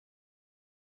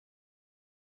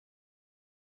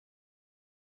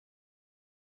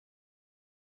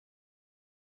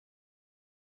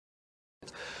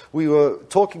We were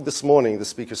talking this morning, the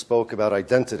speaker spoke about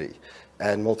identity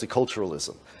and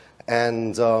multiculturalism.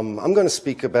 And I'm going to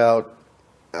speak about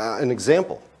an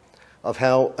example of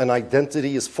how an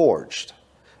identity is forged.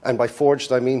 And by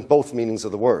forged, I mean both meanings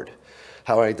of the word.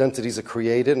 How identities are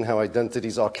created and how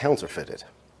identities are counterfeited.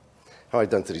 How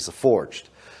identities are forged.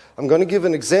 I'm going to give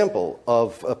an example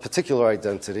of a particular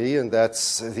identity, and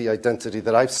that's the identity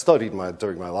that I've studied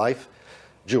during my life,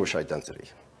 Jewish identity.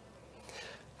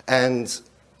 And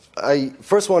I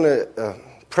first want to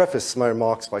preface my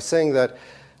remarks by saying that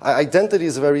identity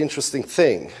is a very interesting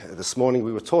thing. This morning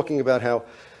we were talking about how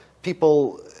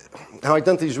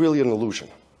identity is really an illusion.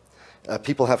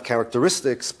 People have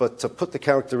characteristics, but to put the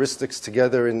characteristics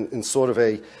together in sort of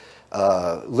a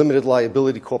limited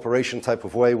liability corporation type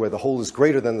of way where the whole is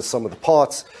greater than the sum of the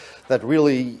parts, that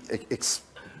really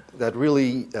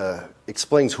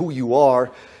explains who you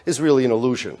are, is really an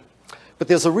illusion. But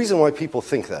there's a reason why people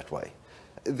think that way.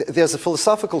 There's a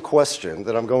philosophical question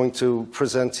that I'm going to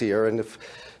present here, and if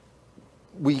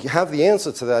we have the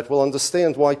answer to that, we'll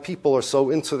understand why people are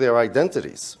so into their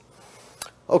identities.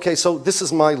 Okay, so this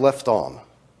is my left arm,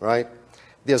 right?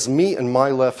 There's me and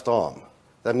my left arm.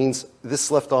 That means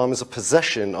this left arm is a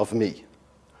possession of me.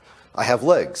 I have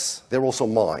legs. They're also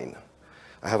mine.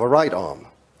 I have a right arm.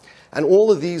 And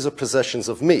all of these are possessions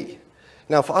of me.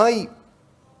 Now, if I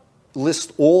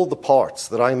list all the parts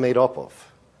that I'm made up of,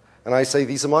 and I say,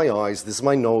 these are my eyes, this is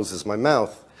my nose, this is my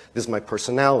mouth, this is my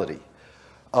personality,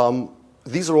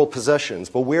 these are all possessions,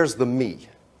 but where's the me?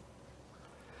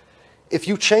 If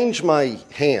you change my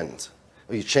hand,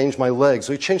 or you change my legs,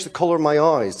 or you change the color of my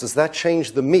eyes, does that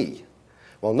change the me?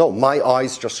 Well, no, my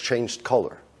eyes just changed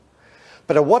color.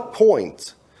 But at what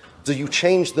point do you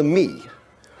change the me?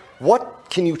 What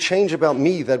can you change about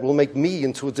me that will make me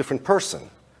into a different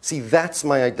person? See, that's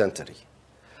my identity.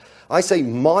 I say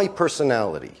my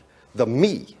personality, the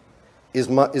me, is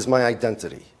my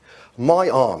identity. My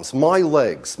arms, my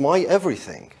legs, my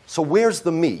everything. So where's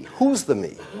the me? Who's the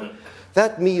me?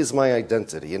 That me is my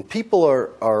identity. And people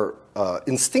are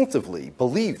instinctively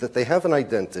believe that they have an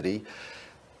identity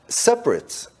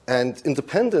separate and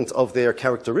independent of their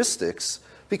characteristics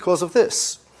because of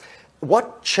this.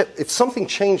 If something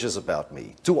changes about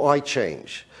me, do I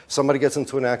change? Somebody gets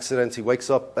into an accident, he wakes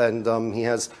up and he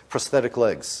has prosthetic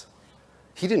legs.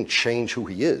 He didn't change who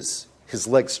he is. His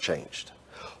legs changed.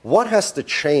 What has to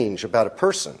change about a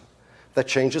person that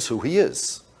changes who he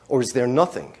is? Or is there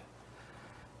nothing?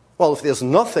 Well, if there's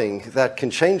nothing that can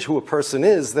change who a person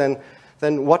is, then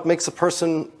what makes a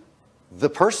person the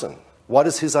person? What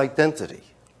is his identity?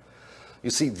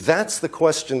 You see, that's the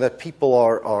question that people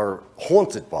are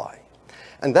haunted by.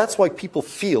 And that's why people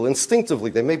feel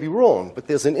instinctively, they may be wrong, but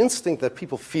there's an instinct that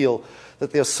people feel that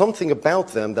there's something about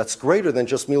them that's greater than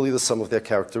just merely the sum of their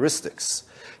characteristics.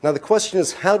 Now the question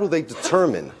is, how do they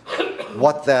determine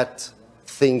what that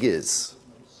thing is?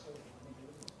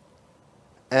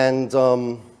 And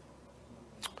we're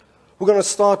going to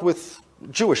start with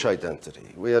Jewish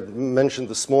identity. We had mentioned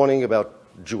this morning about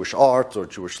Jewish art or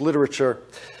Jewish literature.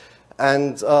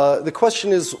 And the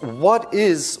question is, what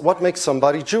makes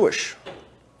somebody Jewish?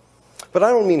 But I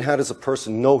don't mean how does a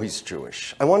person know he's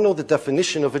Jewish. I want to know the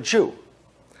definition of a Jew.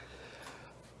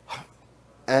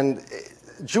 And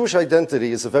Jewish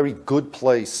identity is a very good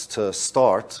place to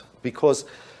start because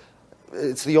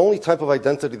it's the only type of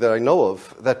identity that I know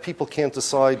of that people can't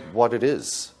decide what it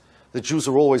is. The Jews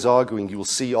are always arguing. You will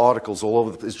see articles all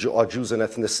over the place. Are Jews an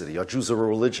ethnicity? Are Jews a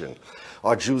religion?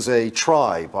 Are Jews a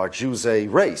tribe? Are Jews a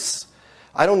race?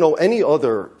 I don't know any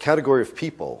other category of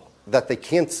people that they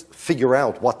can't figure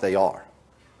out what they are.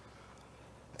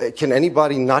 Can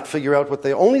anybody not figure out what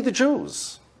they are? Only the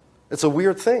Jews. It's a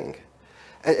weird thing.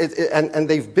 And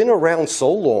they've been around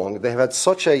so long, they've had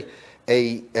such a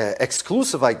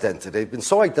exclusive identity, they've been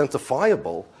so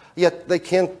identifiable, yet they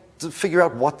can't figure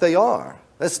out what they are.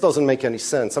 This doesn't make any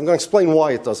sense. I'm going to explain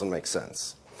why it doesn't make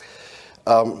sense.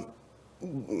 I'm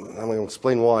going to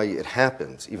explain why it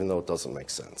happened, even though it doesn't make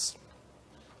sense.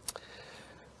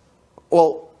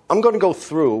 Well, I'm going to go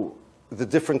through the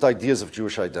different ideas of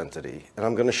Jewish identity, and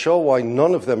I'm going to show why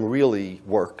none of them really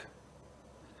work.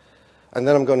 And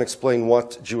then I'm going to explain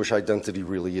what Jewish identity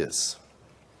really is.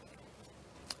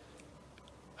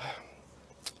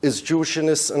 Is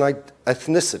Jewishness an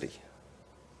ethnicity?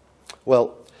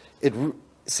 Well,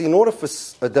 see, in order for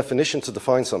a definition to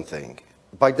define something,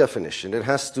 by definition, it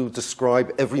has to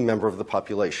describe every member of the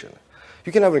population.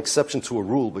 You can have an exception to a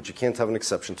rule, but you can't have an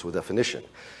exception to a definition.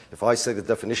 If I say the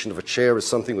definition of a chair is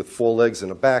something with 4 legs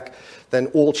and a back, then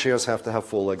all chairs have to have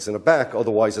 4 legs and a back,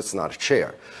 otherwise it's not a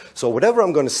chair. So whatever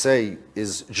I'm going to say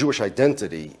is Jewish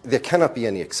identity, there cannot be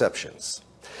any exceptions.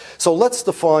 So let's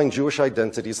define Jewish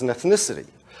identity as an ethnicity.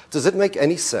 Does it make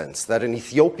any sense that an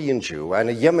Ethiopian Jew and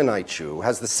a Yemenite Jew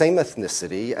has the same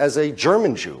ethnicity as a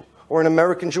German Jew or an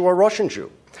American Jew or Russian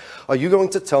Jew? Are you going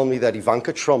to tell me that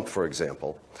Ivanka Trump, for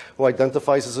example, who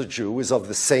identifies as a Jew, is of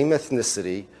the same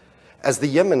ethnicity as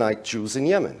the Yemenite Jews in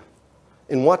Yemen?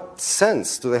 In what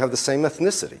sense do they have the same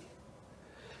ethnicity?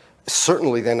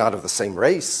 Certainly they're not of the same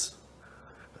race.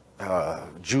 We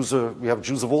have Jews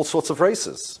of all sorts of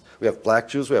races. We have black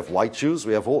Jews, we have white Jews,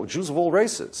 we have Jews of all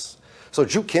races. So a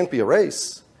Jew can't be a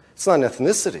race. It's not an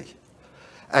ethnicity.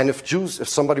 And if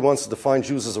somebody wants to define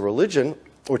Jews as a religion,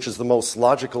 which is the most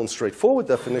logical and straightforward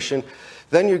definition,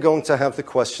 then you're going to have the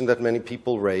question that many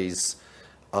people raise.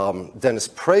 Dennis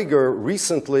Prager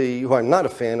recently, who I'm not a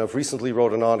fan of, recently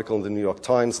wrote an article in the New York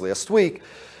Times last week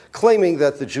claiming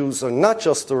that the Jews are not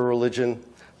just a religion,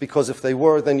 because if they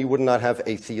were, then you would not have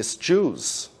atheist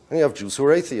Jews. And you have Jews who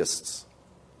are atheists.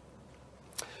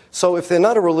 So if they're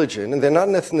not a religion, and they're not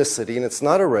an ethnicity, and it's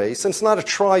not a race, and it's not a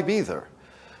tribe either,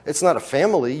 it's not a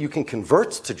family. You can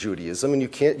convert to Judaism, and you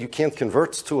can't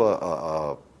convert to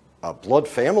a blood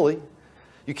family.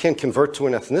 You can't convert to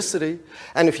an ethnicity.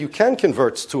 And if you can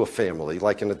convert to a family,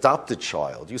 like an adopted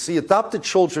child, you see, adopted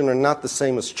children are not the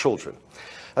same as children.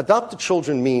 Adopted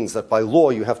children means that by law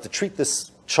you have to treat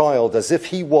this child as if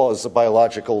he was a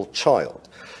biological child.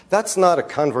 That's not a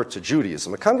convert to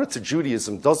Judaism. A convert to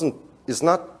Judaism is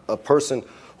not a person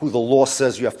who the law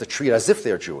says you have to treat as if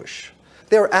they're Jewish.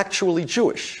 They're actually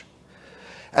Jewish.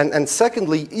 And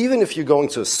secondly, even if you're going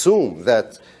to assume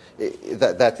that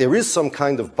there is some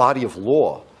kind of body of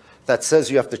law that says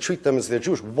you have to treat them as they're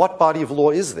Jewish, what body of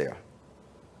law is there?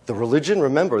 The religion?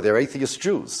 Remember, they're atheist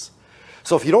Jews.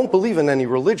 So if you don't believe in any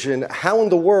religion, how in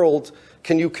the world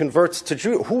can you convert to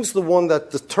Judaism? Who's the one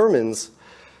that determines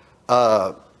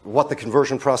what the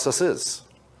conversion process is?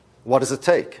 What does it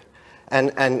take?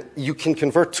 And you can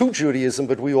convert to Judaism,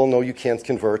 but we all know you can't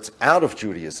convert out of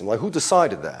Judaism. Like, who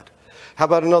decided that? How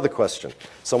about another question?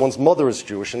 Someone's mother is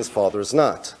Jewish and his father is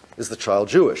not. Is the child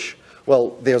Jewish?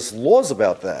 Well, there's laws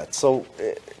about that. So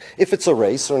if it's a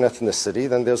race or an ethnicity,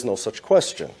 then there's no such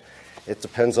question. It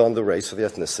depends on the race or the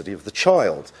ethnicity of the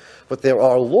child. But there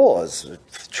are laws.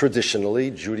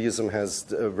 Traditionally, Judaism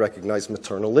has recognized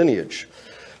maternal lineage.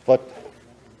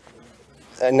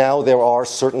 And now there are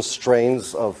certain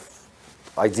strains of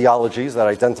ideologies that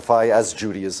identify as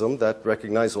Judaism that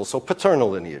recognize also paternal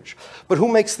lineage. But who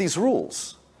makes these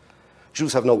rules?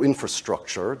 Jews have no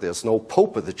infrastructure. There's no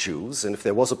Pope of the Jews. And if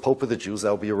there was a Pope of the Jews,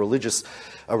 that would be a religious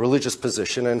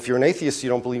position. And if you're an atheist, you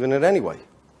don't believe in it anyway.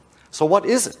 So what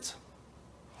is it?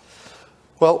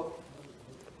 Well,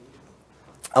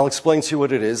 I'll explain to you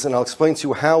what it is, and I'll explain to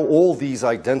you how all these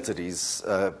identities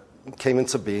came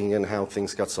into being and how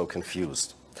things got so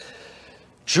confused.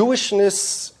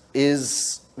 Jewishness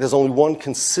there's only one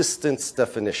consistent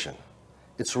definition.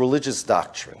 It's religious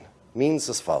doctrine. Means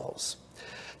as follows.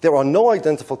 There are no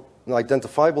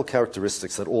identifiable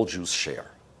characteristics that all Jews share.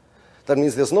 That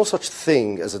means there's no such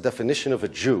thing as a definition of a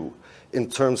Jew in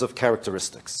terms of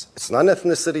characteristics. It's not an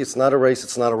ethnicity, it's not a race,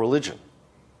 it's not a religion.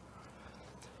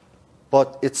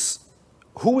 But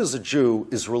who is a Jew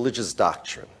is religious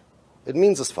doctrine. It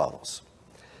means as follows.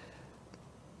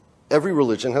 Every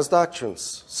religion has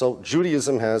doctrines. So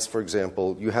Judaism has, for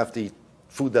example, you have to eat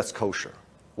food that's kosher.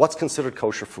 What's considered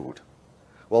kosher food?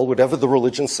 Well, whatever the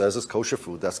religion says is kosher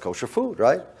food, that's kosher food,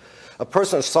 right?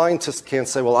 A scientist can't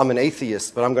say, well, I'm an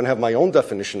atheist, but I'm going to have my own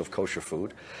definition of kosher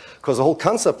food, because the whole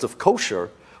concept of kosher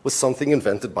was something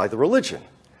invented by the religion.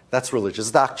 That's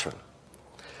religious doctrine.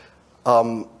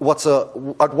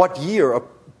 At what year a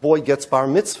boy gets bar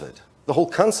mitzvahed? The whole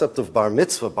concept of bar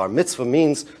mitzvah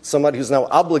means somebody who's now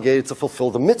obligated to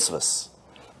fulfill the mitzvahs.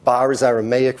 Bar is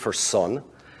Aramaic for son,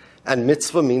 and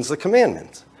mitzvah means the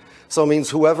commandment. So it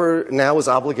means whoever now is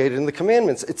obligated in the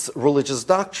commandments, it's religious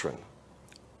doctrine.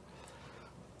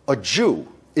 A Jew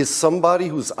is somebody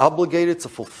who's obligated to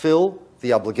fulfill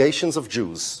the obligations of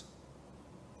Jews.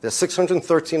 There's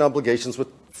 613 obligations with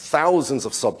thousands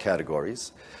of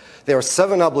subcategories. There are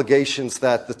 7 obligations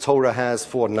that the Torah has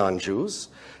for non-Jews,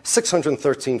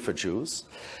 613 for Jews.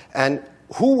 And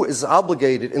who is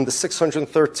obligated in the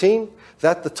 613?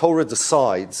 That the Torah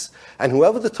decides. And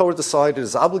whoever the Torah decided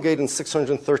is obligated in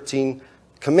 613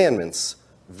 commandments.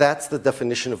 That's the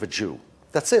definition of a Jew.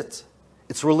 That's it.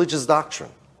 It's religious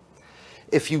doctrine.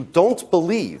 If you don't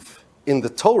believe in the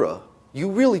Torah, you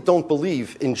really don't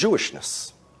believe in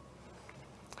Jewishness.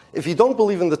 If you don't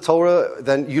believe in the Torah,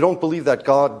 then you don't believe that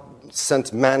God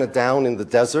sent manna down in the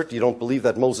desert. You don't believe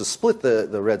that Moses split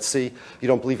the Red Sea. You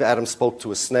don't believe Adam spoke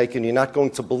to a snake. And you're not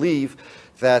going to believe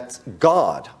that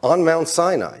God, on Mount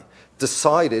Sinai,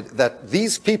 decided that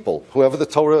these people, whoever the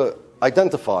Torah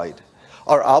identified,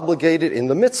 are obligated in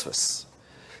the mitzvahs.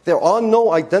 There are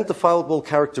no identifiable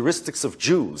characteristics of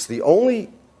Jews. The only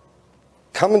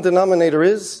common denominator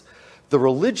is the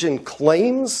religion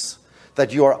claims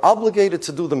that you are obligated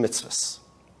to do the mitzvahs.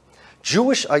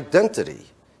 Jewish identity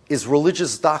is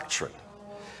religious doctrine.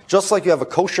 Just like you have a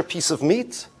kosher piece of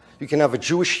meat, you can have a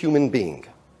Jewish human being.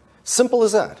 Simple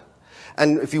as that.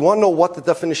 And if you want to know what the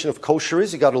definition of kosher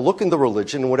is, you got to look in the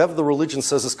religion, and whatever the religion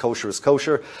says is kosher is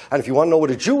kosher. And if you want to know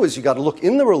what a Jew is, you got to look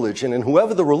in the religion, and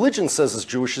whoever the religion says is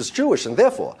Jewish is Jewish. And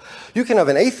therefore, you can have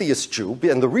an atheist Jew,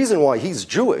 and the reason why he's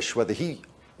Jewish, whether he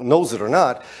knows it or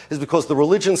not, is because the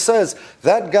religion says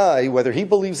that guy, whether he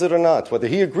believes it or not, whether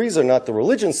he agrees or not, the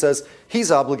religion says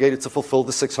he's obligated to fulfill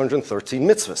the 613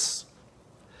 mitzvahs.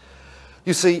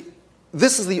 You see,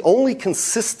 this is the only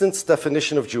consistent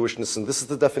definition of Jewishness, and this is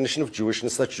the definition of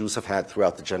Jewishness that Jews have had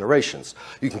throughout the generations.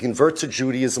 You can convert to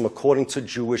Judaism according to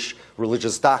Jewish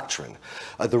religious doctrine.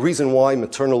 The reason why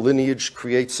maternal lineage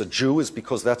creates a Jew is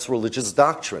because that's religious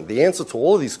doctrine. The answer to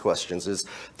all of these questions is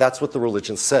that's what the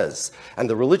religion says. And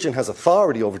the religion has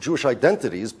authority over Jewish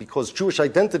identities because Jewish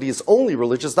identity is only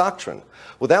religious doctrine.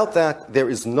 Without that, there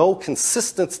is no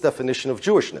consistent definition of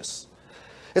Jewishness.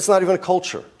 It's not even a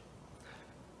culture.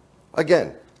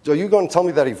 Again, are you going to tell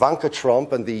me that Ivanka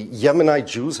Trump and the Yemenite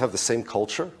Jews have the same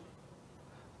culture?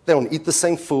 They don't eat the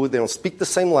same food, they don't speak the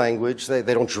same language, they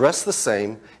don't dress the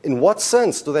same. In what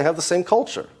sense do they have the same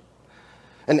culture?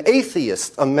 An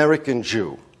atheist American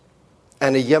Jew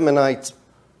and a Yemenite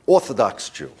Orthodox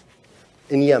Jew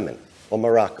in Yemen or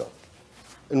Morocco,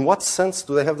 in what sense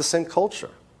do they have the same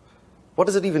culture? What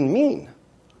does it even mean?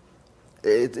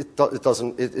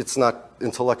 It's not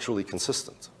intellectually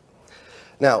consistent.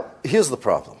 Now, here's the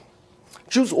problem.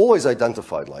 Jews always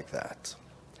identified like that.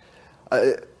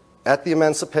 At the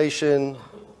Emancipation,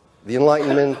 the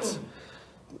Enlightenment,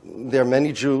 there are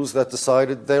many Jews that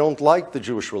decided they don't like the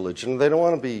Jewish religion. They don't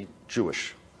want to be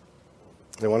Jewish.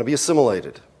 They want to be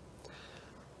assimilated.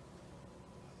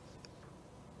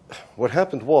 What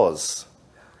happened was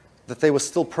that they were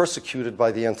still persecuted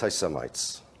by the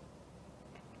anti-Semites.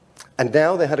 And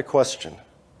now they had a question.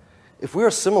 If we're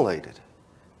assimilated,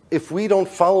 if we don't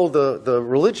follow the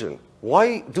religion,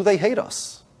 why do they hate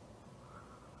us?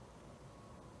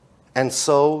 And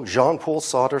so Jean-Paul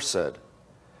Sartre said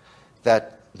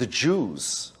that the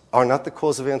Jews are not the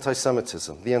cause of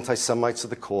anti-Semitism. The anti-Semites are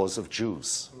the cause of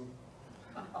Jews.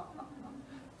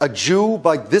 A Jew,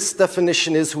 by this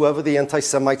definition, is whoever the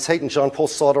anti-Semites hate, and Jean-Paul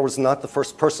Sartre was not the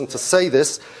first person to say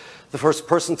this. The first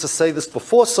person to say this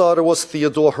before Sartre was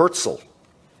Theodor Herzl.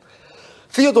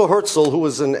 Theodor Herzl, who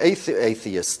was an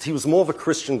atheist, he was more of a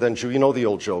Christian than Jew. You know the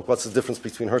old joke. What's the difference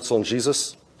between Herzl and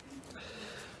Jesus?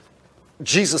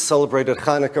 Jesus celebrated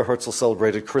Hanukkah, Herzl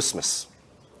celebrated Christmas.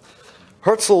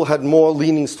 Herzl had more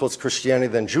leanings towards Christianity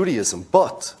than Judaism,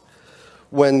 but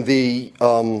when the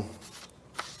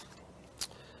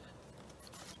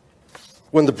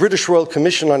British Royal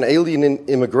Commission on Alien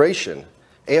Immigration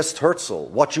asked Herzl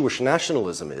what Jewish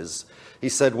nationalism is, he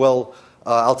said, well,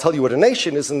 I'll tell you what a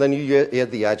nation is, and then you add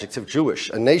the adjective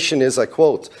Jewish. A nation is, I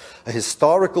quote, a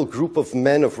historical group of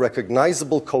men of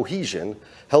recognizable cohesion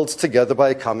held together by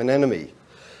a common enemy.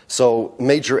 So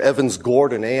Major Evans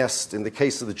Gordon asked, in the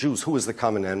case of the Jews, who is the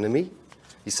common enemy?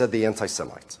 He said the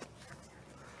anti-Semites.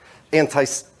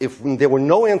 If there were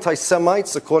no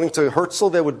anti-Semites, according to Herzl,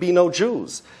 there would be no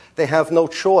Jews. They have no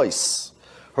choice.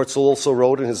 Herzl also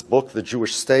wrote in his book, The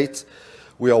Jewish State,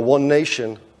 we are one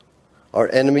nation. Our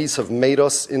enemies have made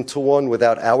us into one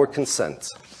without our consent.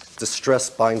 Distress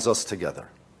binds us together.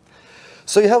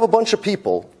 So you have a bunch of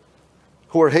people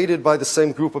who are hated by the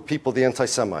same group of people, the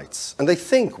anti-Semites. And they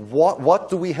think, what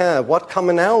do we have? What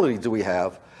commonality do we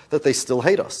have that they still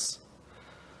hate us?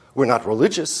 We're not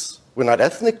religious. We're not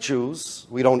ethnic Jews.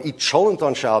 We don't eat cholent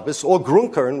on Shabbos, or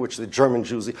Grunkern, which the German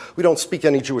Jews eat. We don't speak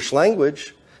any Jewish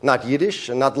language, not Yiddish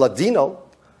and not Ladino.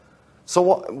 So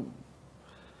what?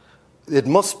 It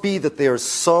must be that there's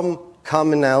some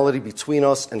commonality between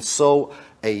us, and so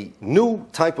a new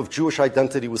type of Jewish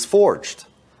identity was forged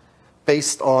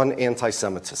based on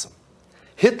anti-Semitism.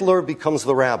 Hitler becomes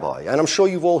the rabbi, and I'm sure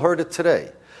you've all heard it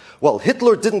today. Well,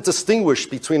 Hitler didn't distinguish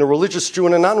between a religious Jew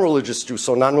and a non-religious Jew,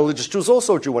 so non-religious Jews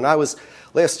also Jew. When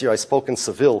last year I spoke in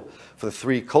Seville for the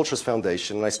Three Cultures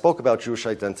Foundation, and I spoke about Jewish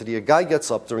identity. A guy gets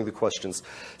up during the questions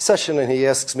session, and he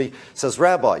asks me, says,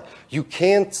 Rabbi, you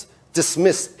can't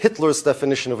dismiss Hitler's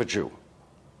definition of a Jew.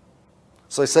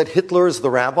 So I said, Hitler is the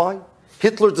rabbi?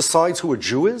 Hitler decides who a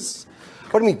Jew is?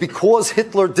 What do you mean? Because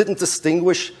Hitler didn't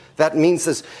distinguish, that means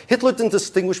this. Hitler didn't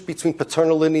distinguish between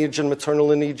paternal lineage and maternal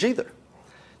lineage either.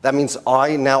 That means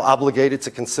I now obligated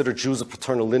to consider Jews of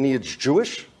paternal lineage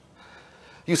Jewish?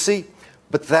 You see,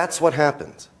 but that's what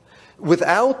happened.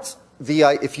 Without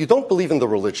if you don't believe in the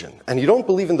religion, and you don't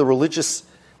believe in the religious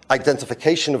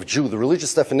identification of Jew, the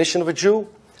religious definition of a Jew,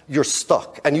 you're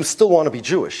stuck, and you still want to be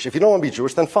Jewish. If you don't want to be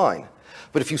Jewish, then fine.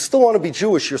 But if you still want to be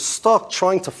Jewish, you're stuck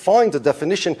trying to find a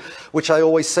definition, which I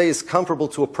always say is comparable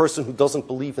to a person who doesn't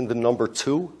believe in the number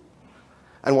 2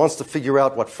 and wants to figure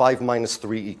out what 5 minus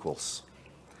 3 equals.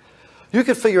 You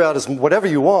can figure out as whatever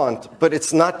you want, but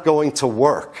it's not going to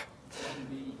work.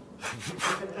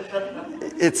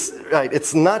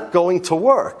 It's not going to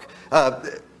work.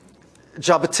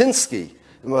 Jabotinsky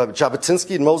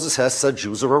and Moses Hess said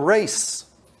Jews are a race.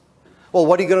 Well,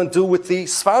 what are you going to do with the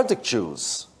Sephardic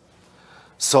Jews?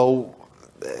 So,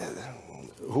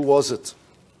 who was it?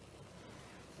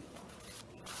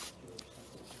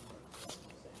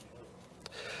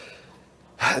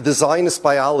 The Zionist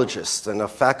biologist and a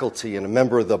faculty and a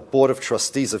member of the Board of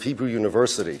Trustees of Hebrew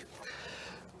University,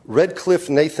 Redcliffe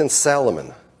Nathan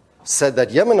Salomon, said that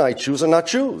Yemenite Jews are not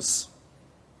Jews.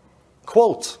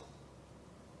 Quote,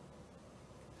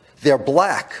 they're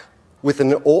black with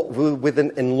an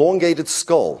elongated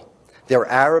skull. They're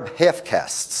Arab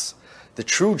half-castes. The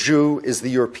true Jew is the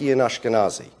European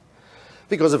Ashkenazi.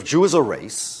 Because if Jew is a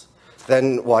race,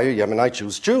 then why are Yemenite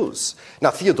Jews Jews?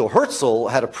 Now, Theodor Herzl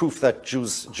had a proof that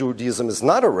Judaism is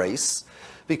not a race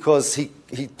because he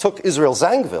took Israel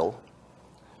Zangwill,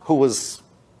 who was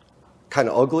kind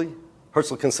of ugly.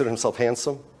 Herzl considered himself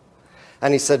handsome.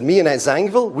 And he said, me and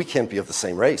Zangwill, we can't be of the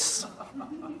same race.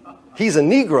 He's a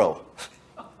Negro.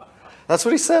 That's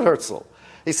what he said, Herzl.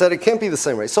 He said it can't be the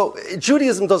same race. So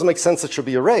Judaism doesn't make sense. It should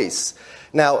be a race.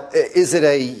 Now, is it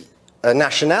a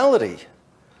nationality?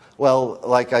 Well,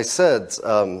 like I said,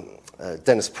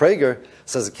 Dennis Prager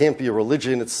says it can't be a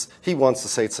religion. He wants to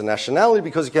say it's a nationality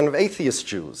because you can have atheist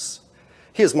Jews.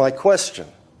 Here's my question.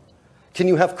 Can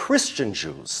you have Christian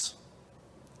Jews?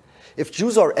 If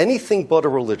Jews are anything but a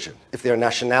religion, if they're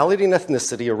nationality and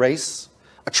ethnicity, a race,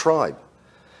 a tribe,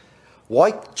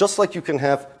 why, just like you can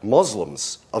have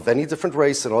Muslims of any different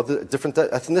race and other different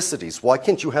ethnicities, why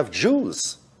can't you have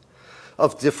Jews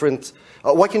of different,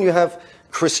 why can't you have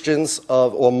Christians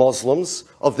or Muslims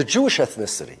of the Jewish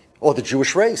ethnicity or the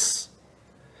Jewish race?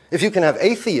 If you can have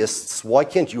atheists, why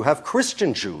can't you have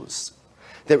Christian Jews?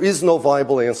 There is no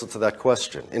viable answer to that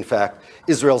question. In fact,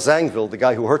 Israel Zangwill, the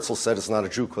guy who Herzl said is not a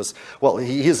Jew because, well,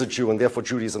 he is a Jew and therefore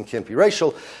Judaism can't be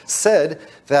racial, said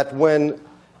that when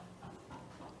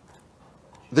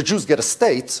the Jews get a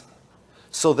state,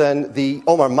 so then the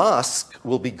Omar Mosque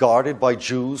will be guarded by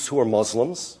Jews who are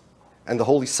Muslims, and the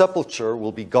Holy Sepulchre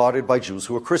will be guarded by Jews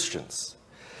who are Christians.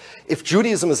 If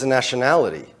Judaism is a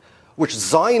nationality, which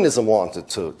Zionism wanted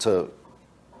to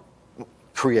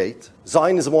create,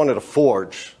 Zionism wanted to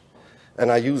forge,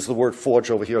 and I use the word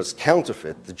forge over here as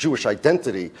counterfeit, the Jewish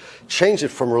identity, change it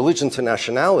from religion to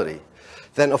nationality,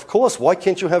 then of course, why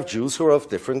can't you have Jews who are of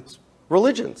different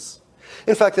religions?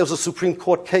 In fact, there was a Supreme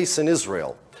Court case in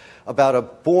Israel about a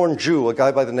born Jew, a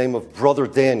guy by the name of Brother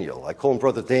Daniel. I call him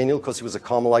Brother Daniel because he was a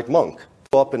Carmelite monk,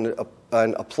 up and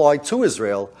applied to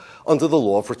Israel under the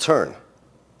law of return.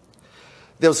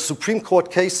 There was a Supreme Court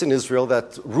case in Israel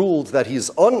that ruled that he is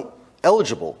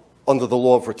ineligible under the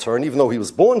law of return, even though he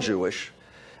was born Jewish,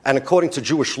 and according to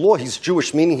Jewish law, he's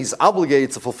Jewish, meaning he's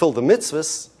obligated to fulfill the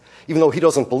mitzvahs, even though he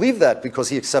doesn't believe that because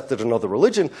he accepted another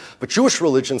religion. But Jewish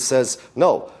religion says,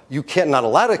 no, you can't, not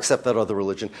allowed to accept that other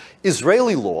religion.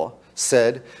 Israeli law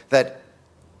said that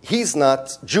he's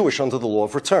not Jewish under the law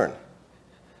of return.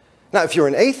 Now, if you're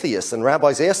an atheist, and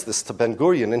rabbis asked this to Ben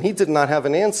Gurion, and he did not have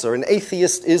an answer, an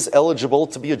atheist is eligible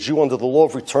to be a Jew under the law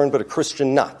of return, but a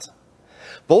Christian not.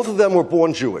 Both of them were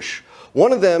born Jewish.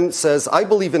 One of them says, I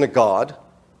believe in a God,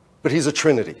 but he's a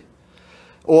Trinity.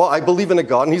 Or I believe in a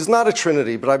God, and he's not a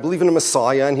Trinity, but I believe in a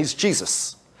Messiah, and he's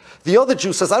Jesus. The other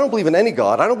Jew says, I don't believe in any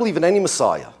God, I don't believe in any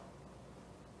Messiah.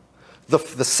 The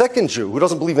second Jew, who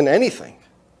doesn't believe in anything,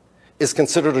 is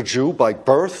considered a Jew by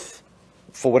birth,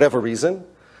 for whatever reason,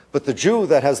 but the Jew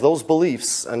that has those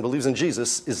beliefs and believes in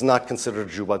Jesus is not considered a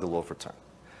Jew by the law of return.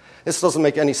 This doesn't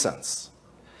make any sense.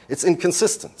 It's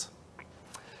inconsistent.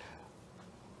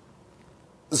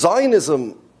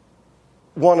 Zionism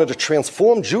wanted to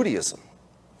transform Judaism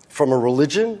from a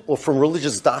religion or from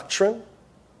religious doctrine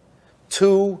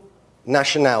to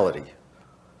nationality.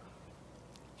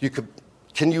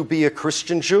 Can you be a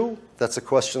Christian Jew? That's a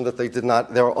question that they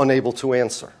were unable to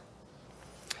answer.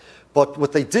 But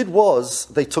what they did was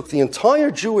they took the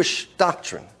entire Jewish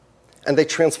doctrine and they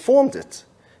transformed it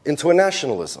into a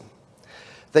nationalism.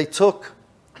 They took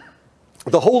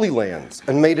the Holy Land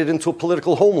and made it into a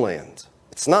political homeland.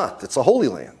 It's not. It's a holy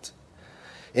land.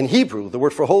 In Hebrew, the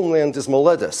word for homeland is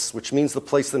moledes, which means the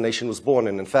place the nation was born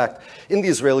in. In fact, in the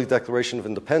Israeli Declaration of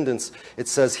Independence, it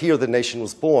says here the nation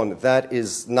was born. That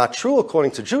is not true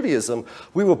according to Judaism.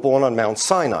 We were born on Mount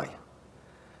Sinai.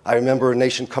 I remember a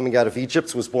nation coming out of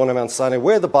Egypt was born on Mount Sinai,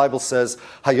 where the Bible says,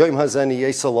 Hayom hazeni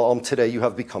yesa la'am, today you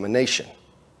have become a nation,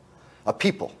 a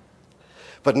people.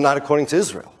 But not according to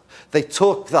Israel. They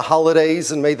took the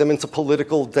holidays and made them into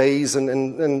political days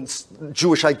and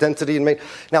Jewish identity.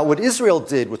 Now, what Israel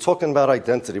did, we're talking about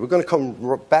identity. We're going to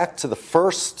come back to the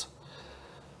first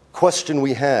question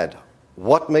we had.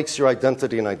 What makes your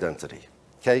identity an identity?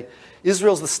 Okay?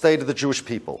 Israel's the state of the Jewish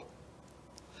people.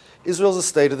 Israel's the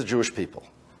state of the Jewish people,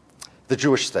 the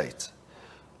Jewish state.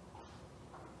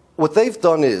 What they've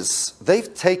done is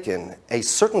they've taken a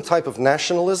certain type of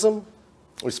nationalism.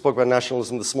 We spoke about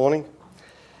nationalism this morning.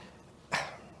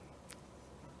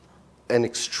 An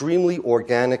extremely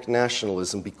organic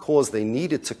nationalism because they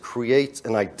needed to create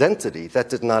an identity that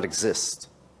did not exist.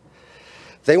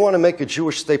 They want to make a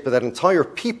Jewish state, but that entire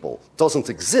people doesn't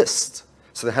exist,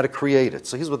 so they had to create it.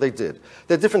 So here's what they did.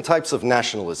 There are different types of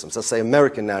nationalisms. Let's say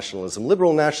American nationalism,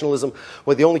 liberal nationalism,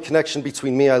 where the only connection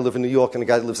between me, I live in New York, and a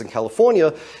guy that lives in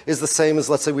California is the same as,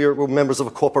 let's say, we're members of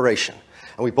a corporation.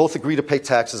 And we both agree to pay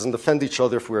taxes and defend each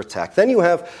other if we're attacked. Then you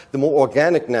have the more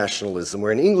organic nationalism,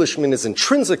 where an Englishman is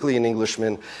intrinsically an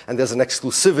Englishman, and there's an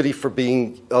exclusivity for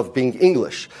being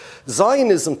English.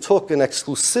 Zionism took an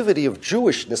exclusivity of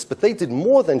Jewishness, but they did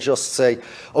more than just say,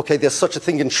 okay, there's such a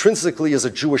thing intrinsically as a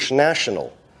Jewish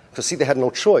national. Because, see, they had no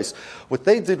choice. What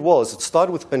they did was, it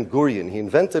started with Ben-Gurion. He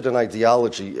invented an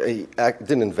ideology. He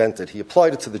didn't invent it. He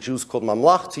applied it to the Jews called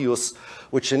mamlachtius,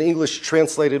 which in English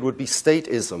translated would be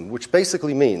stateism, which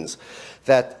basically means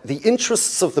that the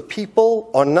interests of the people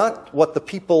are not what the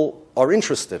people are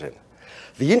interested in.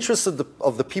 The interests of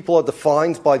the people are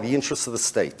defined by the interests of the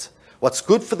state. What's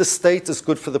good for the state is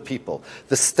good for the people.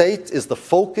 The state is the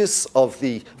focus of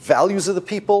the values of the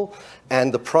people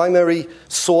and the primary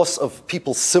source of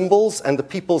people's symbols and the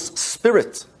people's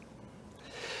spirit.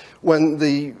 When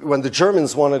the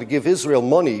Germans wanted to give Israel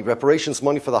money, reparations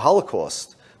money for the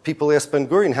Holocaust, people asked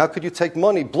Ben-Gurion, how could you take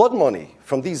money, blood money,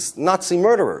 from these Nazi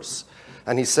murderers?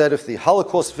 And he said if the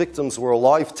Holocaust victims were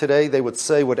alive today, they would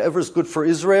say, whatever's good for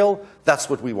Israel, that's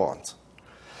what we want.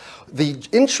 The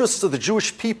interests of the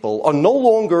Jewish people are no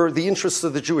longer the interests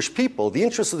of the Jewish people. The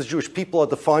interests of the Jewish people are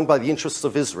defined by the interests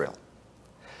of Israel.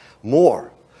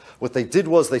 More, what they did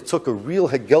was they took a real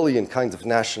Hegelian kind of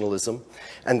nationalism,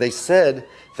 and they said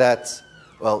that,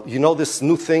 well, you know this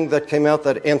new thing that came out,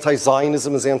 that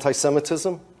anti-Zionism is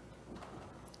anti-Semitism?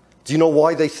 Do you know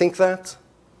why they think that?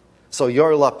 So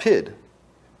Yair Lapid,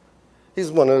 he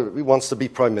wants to be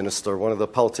prime minister, one of the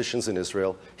politicians in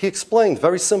Israel. He explained,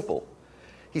 very simple.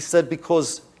 He said,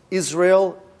 because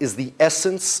Israel is the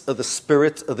essence of the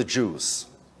spirit of the Jews.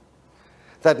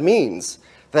 That means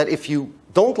that if you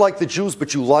don't like the Jews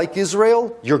but you like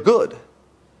Israel, you're good.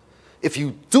 If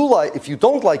you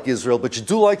don't like Israel but you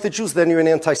do like the Jews, then you're an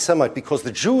anti-Semite, because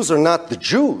the Jews are not the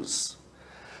Jews.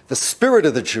 The spirit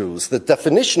of the Jews, the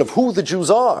definition of who the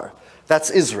Jews are, that's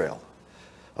Israel.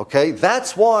 Okay?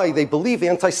 That's why they believe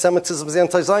anti-Semitism is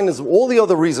anti-Zionism. All the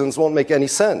other reasons won't make any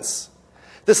sense.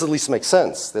 This at least makes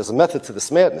sense. There's a method to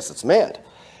this madness. It's mad.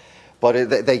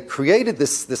 But they created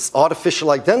this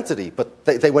artificial identity, but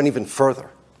they went even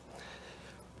further.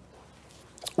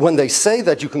 When they say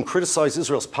that you can criticize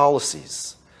Israel's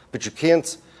policies, but you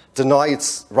can't deny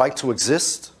its right to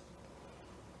exist,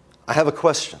 I have a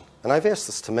question, and I've asked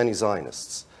this to many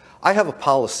Zionists. I have a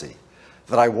policy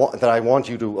that I want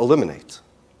you to eliminate.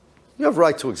 You have a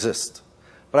right to exist,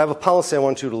 but I have a policy I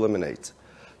want you to eliminate.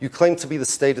 You claim to be the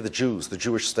state of the Jews, the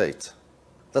Jewish state.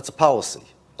 That's a policy.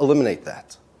 Eliminate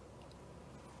that.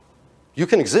 You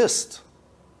can exist,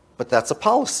 but that's a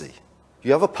policy.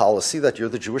 You have a policy that you're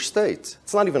the Jewish state.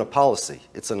 It's not even a policy.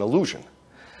 It's an illusion.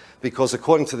 Because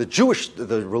according to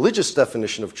the religious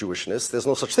definition of Jewishness, there's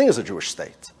no such thing as a Jewish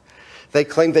state. They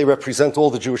claim they represent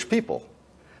all the Jewish people,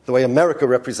 the way America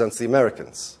represents the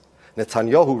Americans.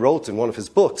 Netanyahu wrote in one of his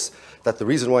books that the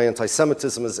reason why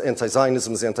anti-Semitism is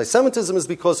anti-Zionism is anti-Semitism is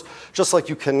because just like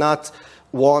you cannot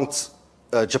want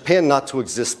Japan not to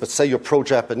exist but say you're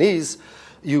pro-Japanese,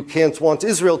 you can't want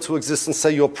Israel to exist and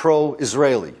say you're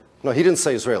pro-Israeli. No, he didn't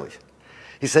say Israeli.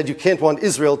 He said you can't want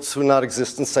Israel to not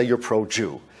exist and say you're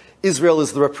pro-Jew. Israel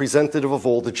is the representative of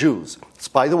all the Jews. It's,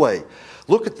 by the way,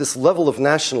 look at this level of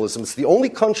nationalism. It's the only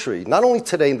country, not only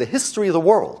today, in the history of the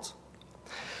world,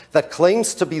 that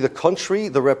claims to be the country,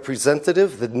 the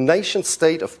representative, the nation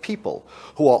state of people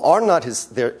who are not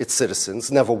its citizens,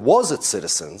 never was its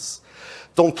citizens,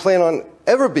 don't plan on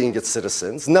ever being its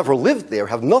citizens, never lived there,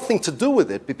 have nothing to do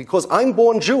with it, but because I'm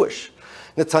born Jewish.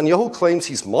 Netanyahu claims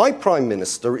he's my prime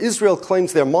minister. Israel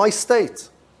claims they're my state.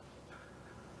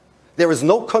 There is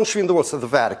no country in the world, except the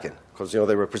Vatican, because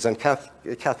they represent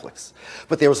Catholics.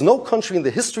 But there is no country in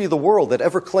the history of the world that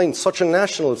ever claimed such a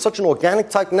nationalism, such an organic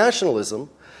type nationalism.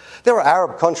 There are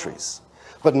Arab countries,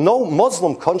 but no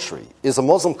Muslim country is a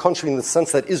Muslim country in the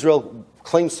sense that Israel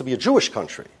claims to be a Jewish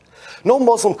country. No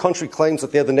Muslim country claims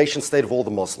that they're the nation state of all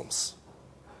the Muslims.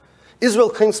 Israel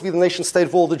claims to be the nation state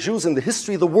of all the Jews. In the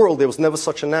history of the world, there was never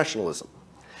such a nationalism.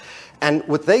 And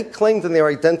what they claimed in their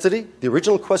identity, the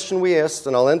original question we asked,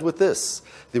 and I'll end with this,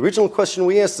 the original question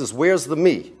we asked is, where's the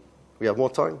me? We have more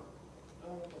time?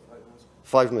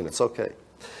 5 minutes, okay.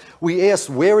 We asked,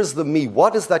 where is the me?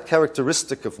 What is that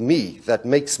characteristic of me that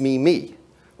makes me me?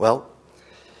 Well,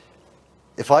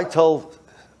 if I tell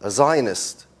a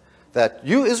Zionist that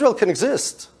Israel can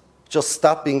exist, just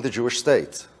stop being the Jewish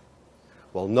state.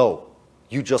 Well, no,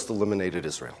 you just eliminated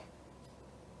Israel.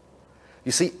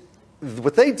 You see,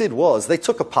 what they did was they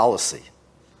took a policy.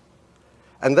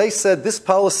 And they said, this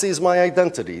policy is my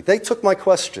identity. They took my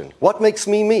question, what makes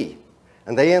me me?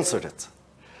 And they answered it.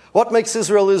 What makes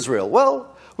Israel Israel?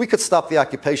 Well, we could stop the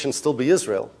occupation, still be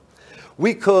Israel.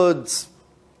 We could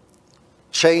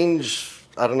change,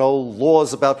 I don't know,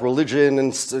 laws about religion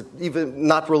and even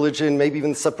not religion, maybe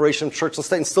even the separation of church and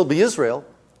state and still be Israel.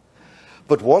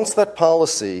 But once that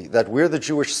policy that we're the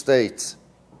Jewish state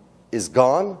is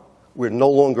gone, we're no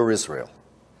longer Israel.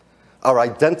 Our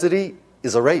identity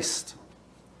is erased.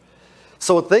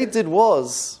 So what they did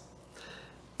was,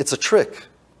 it's a trick.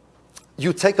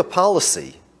 You take a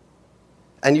policy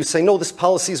and you say, no, this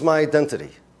policy is my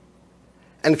identity.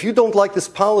 And if you don't like this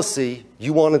policy,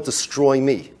 you want to destroy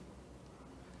me.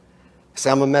 Say,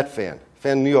 I'm a Met fan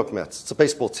of New York Mets. It's a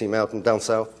baseball team out in down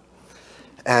south.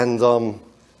 And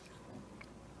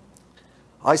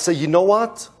I say, you know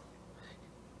what?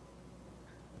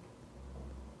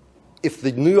 If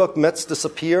the New York Mets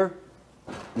disappear,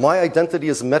 my identity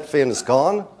as a Met fan is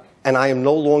gone, and I am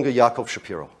no longer Yaakov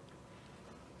Shapiro.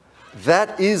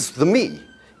 That is the me.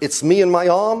 It's me and my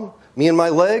arm, me and my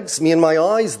legs, me and my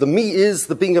eyes. The me is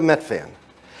the being a Met fan.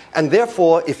 And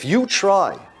therefore, if you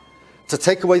try to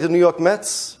take away the New York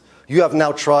Mets, you have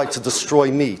now tried to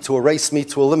destroy me, to erase me,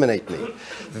 to eliminate me.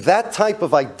 That type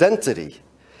of identity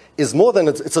is more than,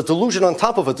 it's a delusion on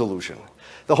top of a delusion.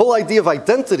 The whole idea of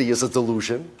identity is a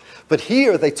delusion, but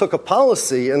here they took a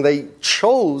policy and they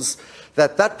chose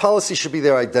that that policy should be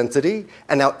their identity,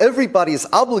 and now everybody is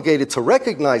obligated to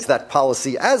recognize that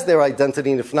policy as their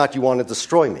identity, and if not, you want to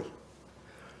destroy me.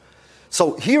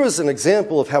 So here is an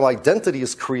example of how identity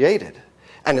is created,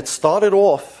 and it started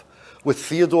off with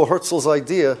Theodore Herzl's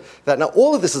idea that now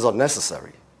all of this is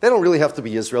unnecessary. They don't really have to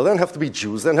be Israel, they don't have to be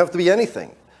Jews, they don't have to be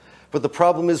anything. But the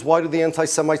problem is, why do the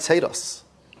anti-Semites hate us?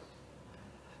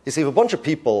 You see, if a bunch of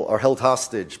people are held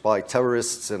hostage by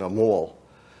terrorists in a mall,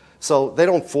 so they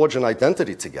don't forge an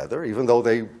identity together, even though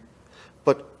they,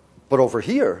 but over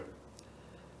here,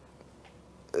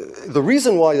 the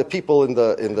reason why the people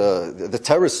the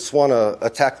terrorists want to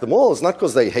attack the mall is not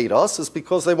because they hate us, it's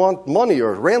because they want money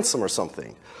or ransom or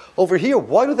something. Over here,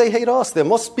 why do they hate us? There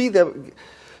must be there.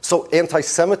 So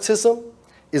anti-Semitism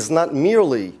is not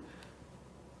merely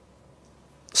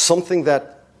something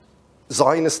that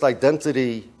Zionist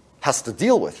identity has to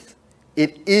deal with.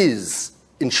 It is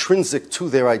intrinsic to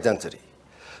their identity.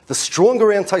 The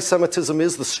stronger anti-Semitism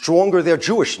is, the stronger their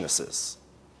Jewishness is.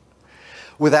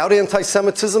 Without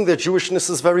anti-Semitism, their Jewishness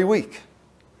is very weak.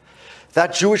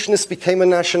 That Jewishness became a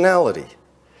nationality.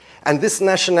 And this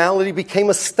nationality became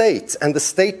a state, and the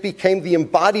state became the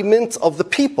embodiment of the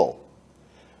people,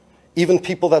 even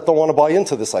people that don't want to buy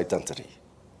into this identity.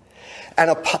 And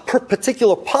a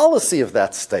particular policy of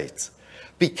that state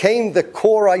became the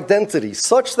core identity,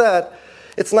 such that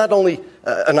it's not only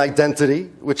an identity,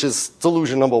 which is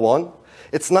delusion number one.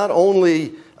 It's not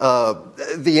only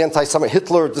the anti-Semite.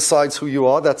 Hitler decides who you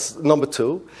are. That's number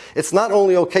two. It's not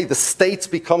only, okay, the state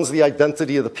becomes the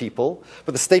identity of the people,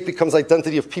 but the state becomes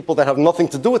identity of people that have nothing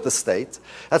to do with the state.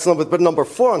 That's but number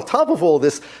four, on top of all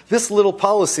this, this little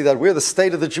policy that we're the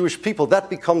state of the Jewish people, that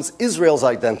becomes Israel's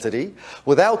identity.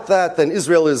 Without that, then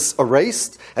Israel is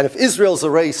erased. And if Israel's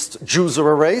erased, Jews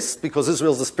are erased, because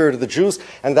Israel's the spirit of the Jews,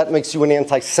 and that makes you an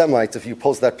anti-Semite if you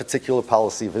oppose that particular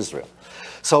policy of Israel.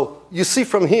 So you see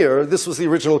from here, this was the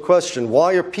original question,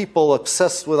 why are people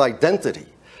obsessed with identity?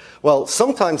 Well,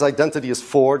 sometimes identity is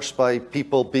forged by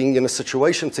people being in a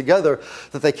situation together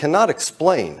that they cannot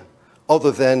explain,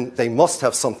 other than they must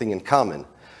have something in common,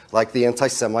 like the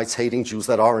anti-Semites hating Jews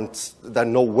that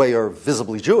no way are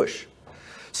visibly Jewish.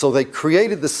 So they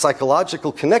created this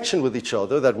psychological connection with each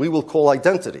other that we will call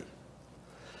identity.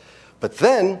 But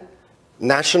then,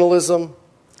 nationalism,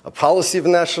 a policy of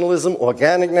nationalism,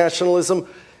 organic nationalism,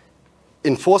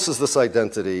 enforces this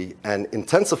identity and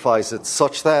intensifies it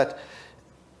such that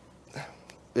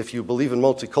if you believe in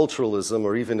multiculturalism,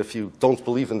 or even if you don't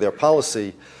believe in their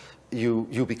policy,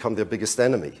 you become their biggest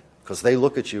enemy, because they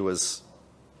look at you as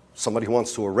somebody who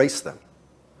wants to erase them.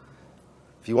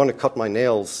 If you want to cut my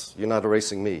nails, you're not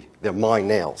erasing me. They're my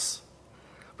nails.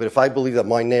 But if I believe that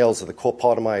my nails are the core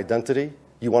part of my identity,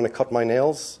 you want to cut my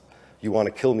nails, you want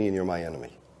to kill me, and you're my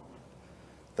enemy.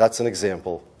 That's an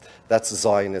example. That's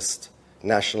Zionist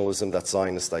nationalism, that's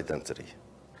Zionist identity.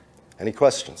 Any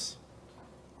questions?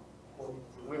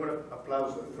 We want to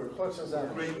applause for questions.